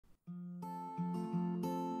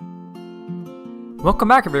Welcome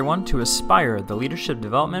back, everyone, to Aspire, the Leadership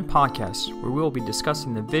Development Podcast, where we will be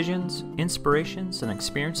discussing the visions, inspirations, and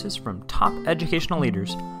experiences from top educational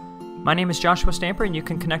leaders. My name is Joshua Stamper, and you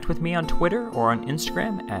can connect with me on Twitter or on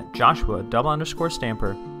Instagram at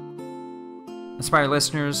Joshua_Stamper. Aspire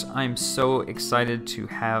listeners, I'm so excited to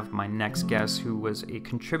have my next guest, who was a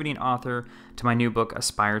contributing author to my new book,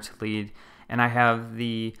 Aspire to Lead. And I have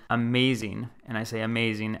the amazing, and I say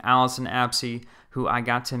amazing, Allyson Apsey, who I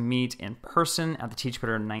got to meet in person at the Teach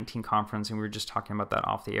Better 19 conference, and we were just talking about that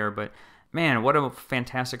off the air. But man, what a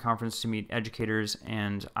fantastic conference to meet educators,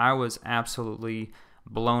 and I was absolutely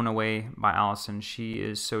blown away by Allyson. She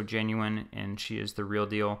is so genuine, and she is the real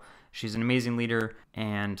deal. She's an amazing leader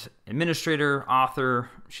and administrator, author.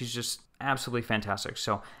 She's just absolutely fantastic.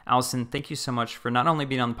 So Allyson, thank you so much for not only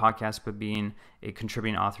being on the podcast, but being a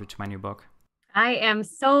contributing author to my new book. I am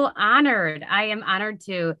so honored. I am honored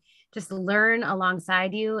to just learn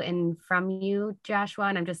alongside you and from you, Joshua.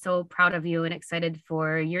 And I'm just so proud of you and excited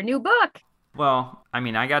for your new book. Well, I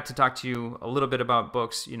mean, I got to talk to you a little bit about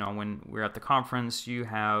books. You know, when we were at the conference, you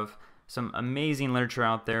have some amazing literature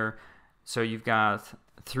out there. So you've got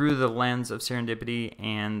Through the Lens of Serendipity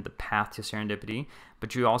and The Path to Serendipity,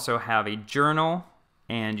 but you also have a journal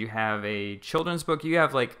and you have a children's book. You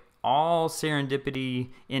have like all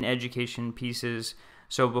serendipity in education pieces.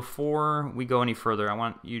 So before we go any further, I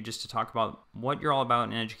want you just to talk about what you're all about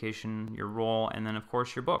in education, your role, and then of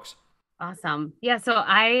course your books. Awesome. Yeah, so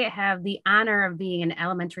I have the honor of being an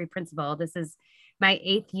elementary principal. This is my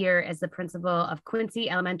 8th year as the principal of Quincy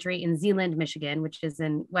Elementary in Zeeland, Michigan, which is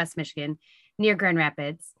in West Michigan, near Grand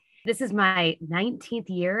Rapids. This is my 19th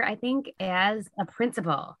year, I think, as a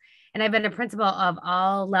principal. And I've been a principal of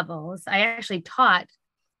all levels. I actually taught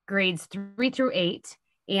grades 3 through 8.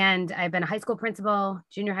 And I've been a high school principal,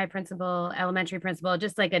 junior high principal, elementary principal,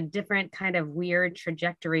 just like a different kind of weird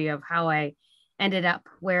trajectory of how I ended up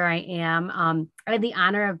where I am. I had the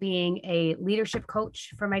honor of being a leadership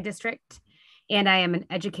coach for my district. And I am an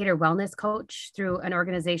educator wellness coach through an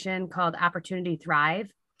organization called Opportunity Thrive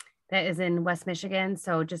that is in West Michigan.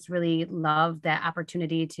 So just really love that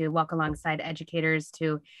opportunity to walk alongside educators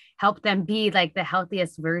to help them be like the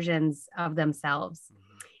healthiest versions of themselves.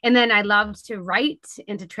 And then I love to write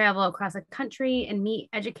and to travel across the country and meet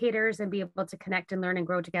educators and be able to connect and learn and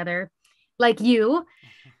grow together like you.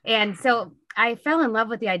 And so I fell in love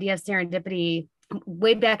with the idea of serendipity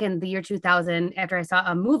way back in the year 2000 after I saw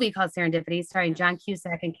a movie called Serendipity starring John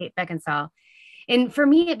Cusack and Kate Beckinsale. And for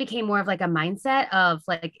me, it became more of like a mindset of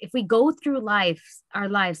like, if we go through our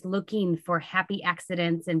lives looking for happy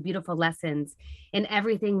accidents and beautiful lessons in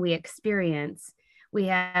everything we experience, we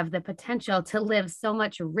have the potential to live so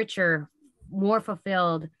much richer, more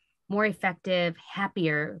fulfilled, more effective,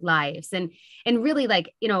 happier lives. And really,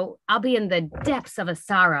 like, you know, I'll be in the depths of a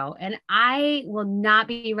sorrow and I will not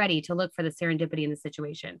be ready to look for the serendipity in the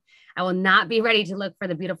situation. I will not be ready to look for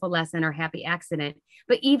the beautiful lesson or happy accident.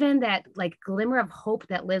 But even that like glimmer of hope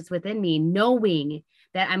that lives within me, knowing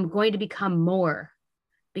that I'm going to become more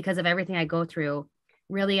because of everything I go through,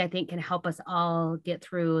 really, I think can help us all get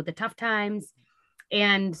through the tough times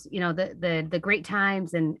and, you know, the great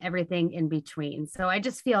times and everything in between. So I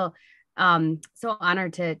just feel so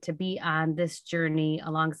honored to be on this journey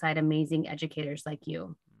alongside amazing educators like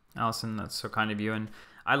you. Allyson, that's so kind of you. And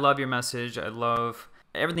I love your message. I love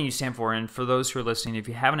everything you stand for. And for those who are listening, if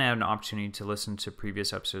you haven't had an opportunity to listen to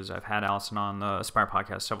previous episodes, I've had Allyson on the Aspire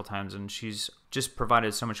podcast several times, and she's just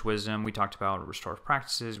provided so much wisdom. We talked about restorative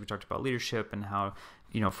practices. We talked about leadership and how,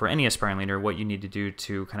 you know, for any aspiring leader, what you need to do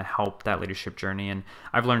to kind of help that leadership journey. And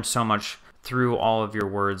I've learned so much through all of your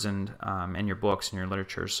words and your books and your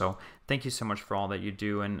literature. So thank you so much for all that you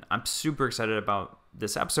do. And I'm super excited about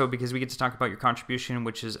this episode because we get to talk about your contribution,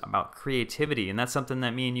 which is about creativity. And that's something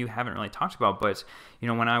that me and you haven't really talked about. But, you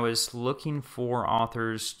know, when I was looking for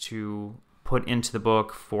authors to put into the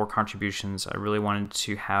book for contributions, I really wanted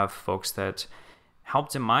to have folks that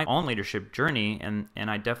helped in my own leadership journey. And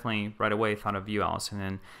I definitely right away thought of you, Allyson.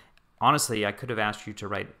 And honestly, I could have asked you to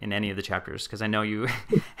write in any of the chapters because I know you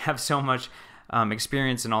have so much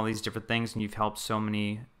experience in all these different things, and you've helped so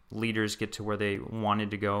many leaders get to where they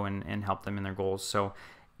wanted to go and help them in their goals. So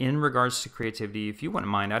in regards to creativity, if you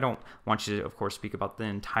wouldn't mind, I don't want you to, of course, speak about the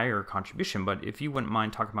entire contribution, but if you wouldn't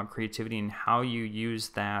mind talking about creativity and how you use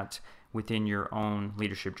that within your own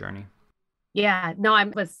leadership journey. Yeah, no,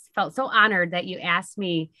 felt so honored that you asked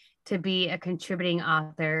me to be a contributing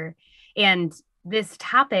author. And this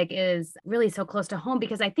topic is really so close to home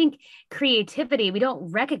because I think creativity, we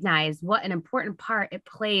don't recognize what an important part it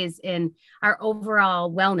plays in our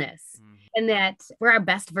overall wellness. and that we're our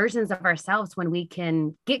best versions of ourselves when we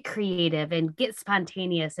can get creative and get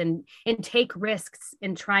spontaneous and take risks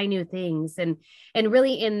and try new things. And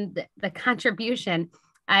really in the contribution,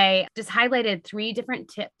 I just highlighted 3 different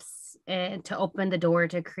tips to open the door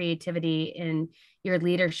to creativity in your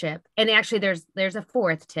leadership. And actually there's a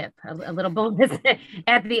 4th tip, a little bonus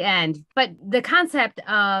at the end. But the concept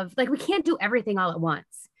of like, we can't do everything all at once.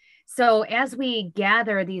 So as we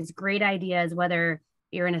gather these great ideas, whether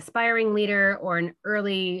you're an aspiring leader or an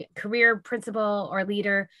early career principal or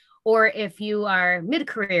leader, or if you are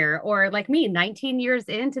mid-career or like me, 19 years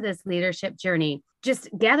into this leadership journey, just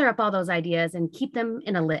gather up all those ideas and keep them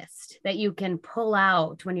in a list that you can pull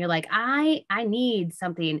out when you're like, I need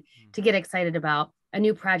something to get excited about, a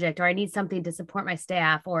new project, or I need something to support my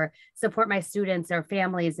staff or support my students or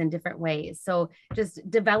families in different ways. So just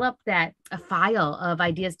develop a file of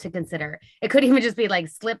ideas to consider. It could even just be like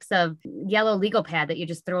slips of yellow legal pad that you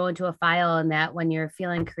just throw into a file, and that when you're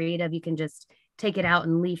feeling creative, you can just take it out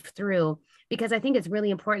and leaf through, because I think it's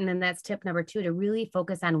really important. And that's tip number 2, to really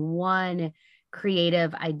focus on one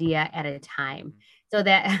creative idea at a time. So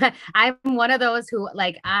that I'm one of those who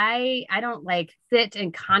like, I don't like sit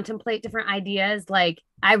and contemplate different ideas. Like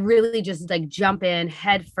I really just like jump in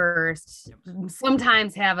head first,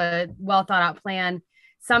 sometimes have a well thought out plan,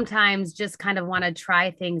 sometimes just kind of want to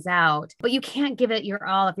try things out, but you can't give it your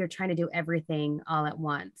all if you're trying to do everything all at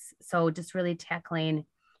once. So just really tackling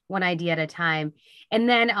one idea at a time. And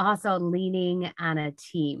then also leaning on a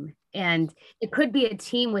team. And it could be a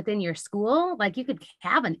team within your school. Like you could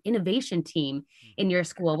have an innovation team in your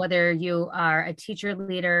school, whether you are a teacher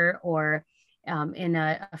leader or in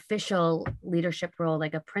an official leadership role,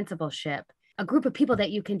 like a principalship, a group of people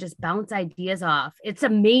that you can just bounce ideas off. It's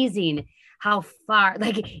amazing how far,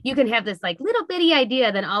 like you can have this like little bitty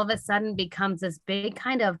idea, then all of a sudden becomes this big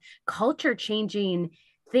kind of culture changing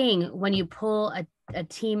thing when you pull a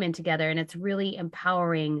team in together. And it's really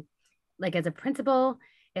empowering. Like as a principal,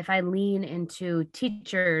 if I lean into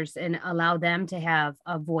teachers and allow them to have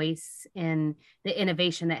a voice in the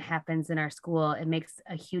innovation that happens in our school, it makes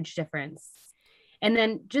a huge difference. And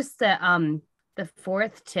then just the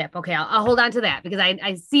 4th tip. Okay, I'll hold on to that because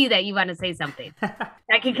I see that you want to say something.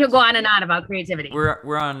 I can go on and on about creativity.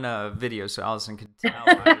 We're on video, so Allyson can tell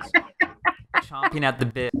I was chomping at the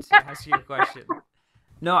bit to ask you a question.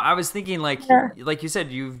 No, I was thinking like you said,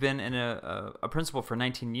 you've been in a principal for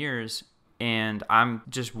 19 years, and I'm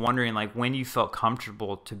just wondering like when you felt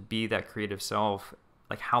comfortable to be that creative self,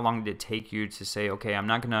 like how long did it take you to say, okay, I'm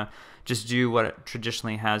not going to just do what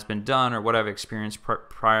traditionally has been done or what I've experienced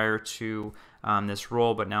prior to this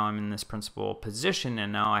role, but now I'm in this principal position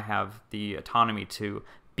and now I have the autonomy to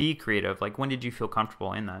be creative. Like when did you feel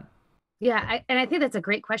comfortable in that? Yeah, and I think that's a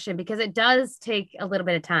great question because it does take a little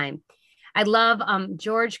bit of time. I love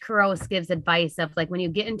George Couros gives advice of like when you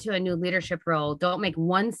get into a new leadership role, don't make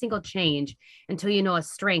one single change until you know a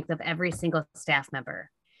strength of every single staff member.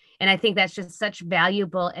 And I think that's just such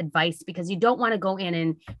valuable advice because you don't want to go in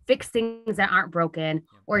and fix things that aren't broken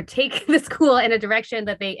or take the school in a direction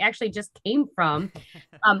that they actually just came from.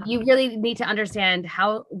 You really need to understand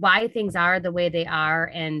why things are the way they are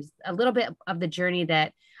and a little bit of the journey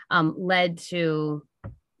that led to,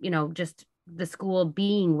 just the school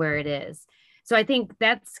being where it is. So I think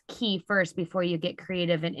that's key first before you get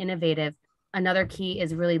creative and innovative. Another key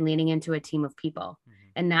is really leaning into a team of people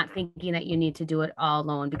and not thinking that you need to do it all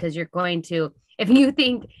alone because you're going to, if you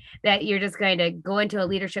think that you're just going to go into a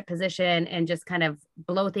leadership position and just kind of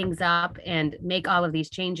blow things up and make all of these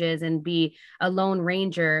changes and be a lone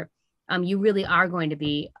ranger, you really are going to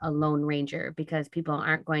be a lone ranger because people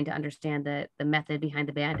aren't going to understand the method behind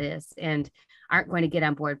the madness and aren't going to get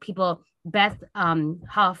on board. Beth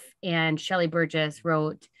Huff and Shelley Burgess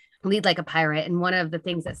wrote Lead Like a Pirate. And one of the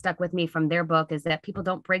things that stuck with me from their book is that people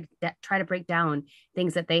don't try to break down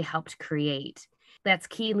things that they helped create. That's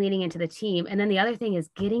key leading into the team. And then the other thing is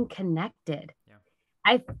getting connected. Yeah.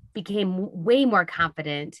 I became way more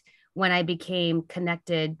confident when I became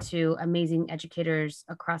connected to amazing educators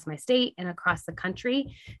across my state and across the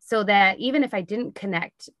country, so that even if I didn't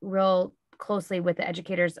connect real closely with the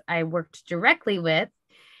educators I worked directly with,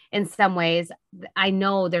 in some ways, I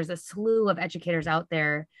know there's a slew of educators out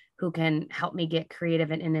there who can help me get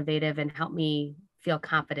creative and innovative and help me feel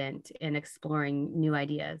confident in exploring new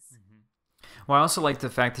ideas. Well, I also like the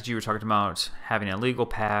fact that you were talking about having a legal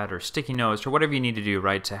pad or sticky notes or whatever you need to do,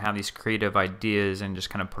 right, to have these creative ideas and just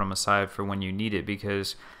kind of put them aside for when you need it.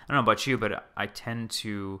 Because I don't know about you, but I tend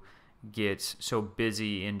to get so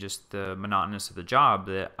busy in just the monotonous of the job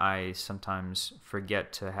that I sometimes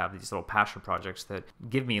forget to have these little passion projects that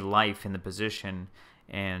give me life in the position.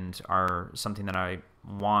 and are something that I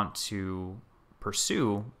want to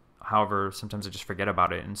pursue. However, sometimes I just forget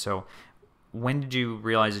about it. And so when did you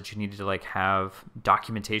realize that you needed to like have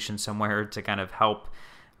documentation somewhere to kind of help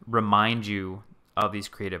remind you of these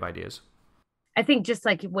creative ideas? I think just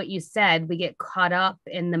like what you said, we get caught up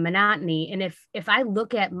in the monotony. And if I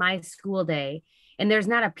look at my school day and there's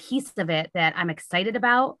not a piece of it that I'm excited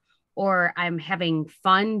about or I'm having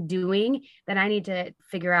fun doing, then I need to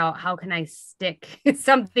figure out how can I stick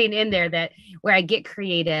something in there that where I get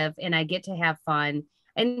creative and I get to have fun.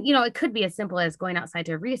 And it could be as simple as going outside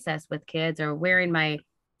to recess with kids or wearing my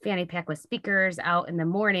fanny pack with speakers out in the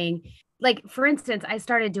morning. Like, for instance, I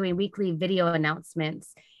started doing weekly video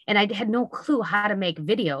announcements and I had no clue how to make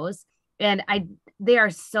videos. And they are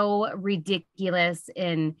so ridiculous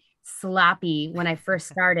and sloppy when I first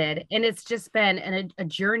started. And it's just been a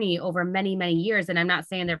journey over many, many years. And I'm not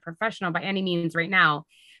saying they're professional by any means right now,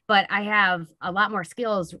 but I have a lot more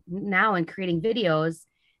skills now in creating videos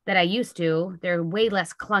that I used to. They're way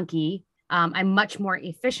less clunky. I'm much more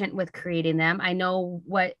efficient with creating them. I know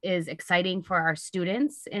what is exciting for our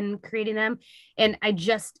students in creating them. And I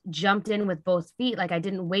just jumped in with both feet. Like I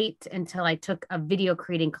didn't wait until I took a video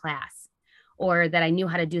creating class or that I knew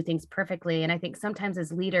how to do things perfectly. And I think sometimes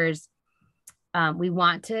as leaders, we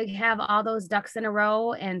want to have all those ducks in a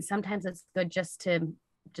row. And sometimes it's good just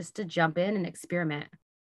to jump in and experiment.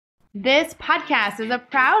 This podcast is a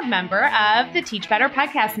proud member of the Teach Better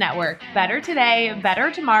Podcast Network. Better today,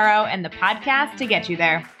 better tomorrow, and the podcast to get you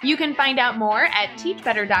there. You can find out more at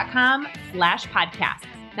teachbetter.com/podcasts.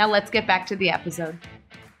 Now let's get back to the episode.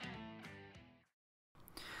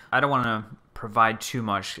 I don't want to provide too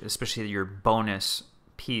much, especially your bonus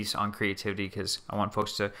piece on creativity, because I want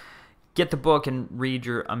folks to get the book and read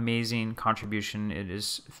your amazing contribution. It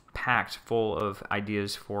is packed full of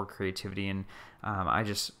ideas for creativity, and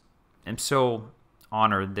I'm so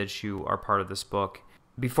honored that you are part of this book.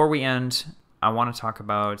 Before we end, I want to talk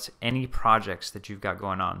about any projects that you've got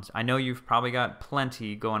going on. I know you've probably got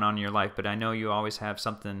plenty going on in your life, but I know you always have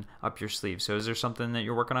something up your sleeve. So is there something that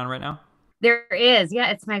you're working on right now? There is. Yeah,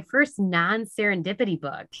 it's my first non-serendipity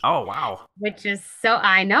book. Oh, wow. Which is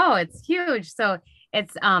I know it's huge. So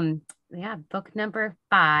it's book number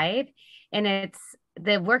 5, and it's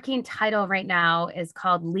the working title right now is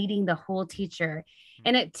called Leading the Whole Teacher.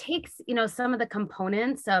 And it takes, some of the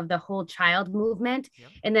components of the whole child movement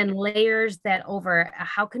and then layers that over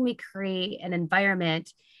how can we create an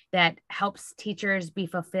environment that helps teachers be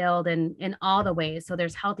fulfilled in all the ways. So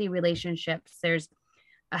there's healthy relationships, there's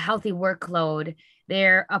a healthy workload,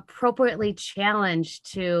 they're appropriately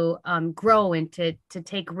challenged to grow and to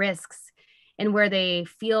take risks and where they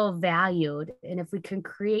feel valued. And if we can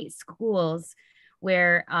create schools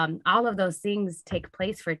where all of those things take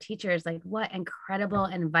place for teachers, like what incredible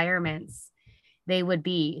environments they would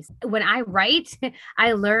be. When I write,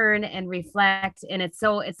 I learn and reflect, and it's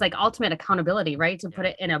like ultimate accountability, right? To put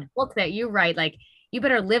it in a book that you write, like you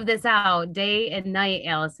better live this out day and night,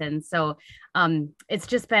 Allyson. So it's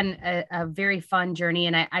just been a very fun journey.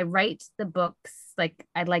 And I write the books like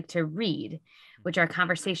I'd like to read, which are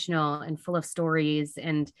conversational and full of stories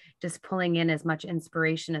and just pulling in as much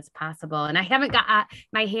inspiration as possible. And I haven't got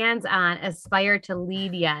my hands on Aspire to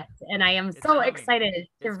Lead yet. And I am excited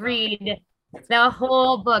to read the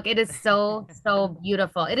whole book. It is so, so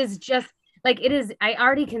beautiful. It is just like, I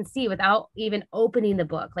already can see without even opening the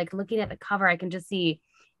book, like looking at the cover, I can just see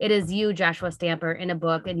it is you, Joshua Stamper, in a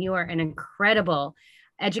book, and you are an incredible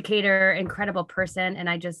educator, incredible person. And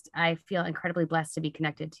I feel incredibly blessed to be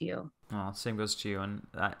connected to you. Oh, same goes to you. And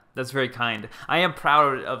that's very kind. I am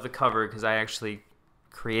proud of the cover because I actually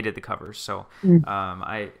created the cover. So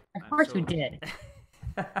Of course you did.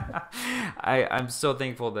 I'm so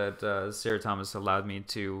thankful that Sarah Thomas allowed me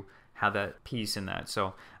to have that piece in that.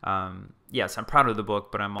 So yes, I'm proud of the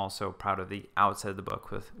book, but I'm also proud of the outside of the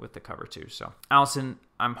book with the cover too. So Allyson,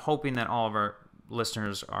 I'm hoping that all of our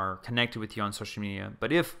listeners are connected with you on social media,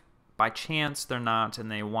 but if by chance they're not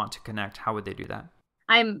and they want to connect, how would they do that?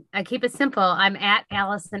 I keep it simple. I'm at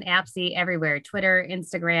Allyson Apsey everywhere, Twitter,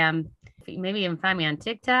 Instagram, maybe even find me on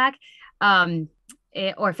TikTok,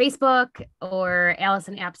 or Facebook, or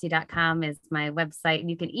AllysonApsey.com is my website. And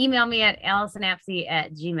you can email me at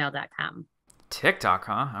AllysonApsey@gmail.com. TikTok,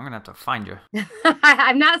 huh? I'm going to have to find you.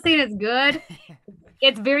 I'm not saying it's good.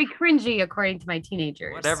 It's very cringy, according to my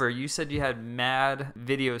teenagers. Whatever. You said you had mad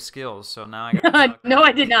video skills, so now I got. No,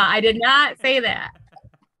 I did not. I did not say that.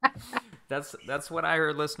 That's what I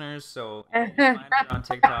heard, listeners. So find her on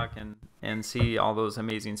TikTok and see all those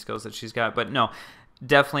amazing skills that she's got. But no,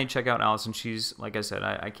 definitely check out Allyson. She's, like I said,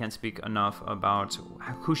 I can't speak enough about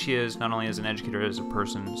who she is, not only as an educator, as a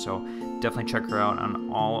person. So definitely check her out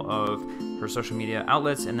on all of her social media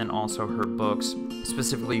outlets, and then also her books,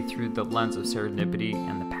 specifically through the lens of serendipity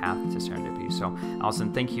and the path to serendipity. So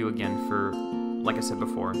Allyson, thank you again for, like I said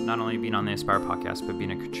before, not only being on the Aspire podcast, but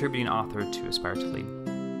being a contributing author to Aspire to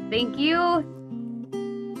Lead. Thank you.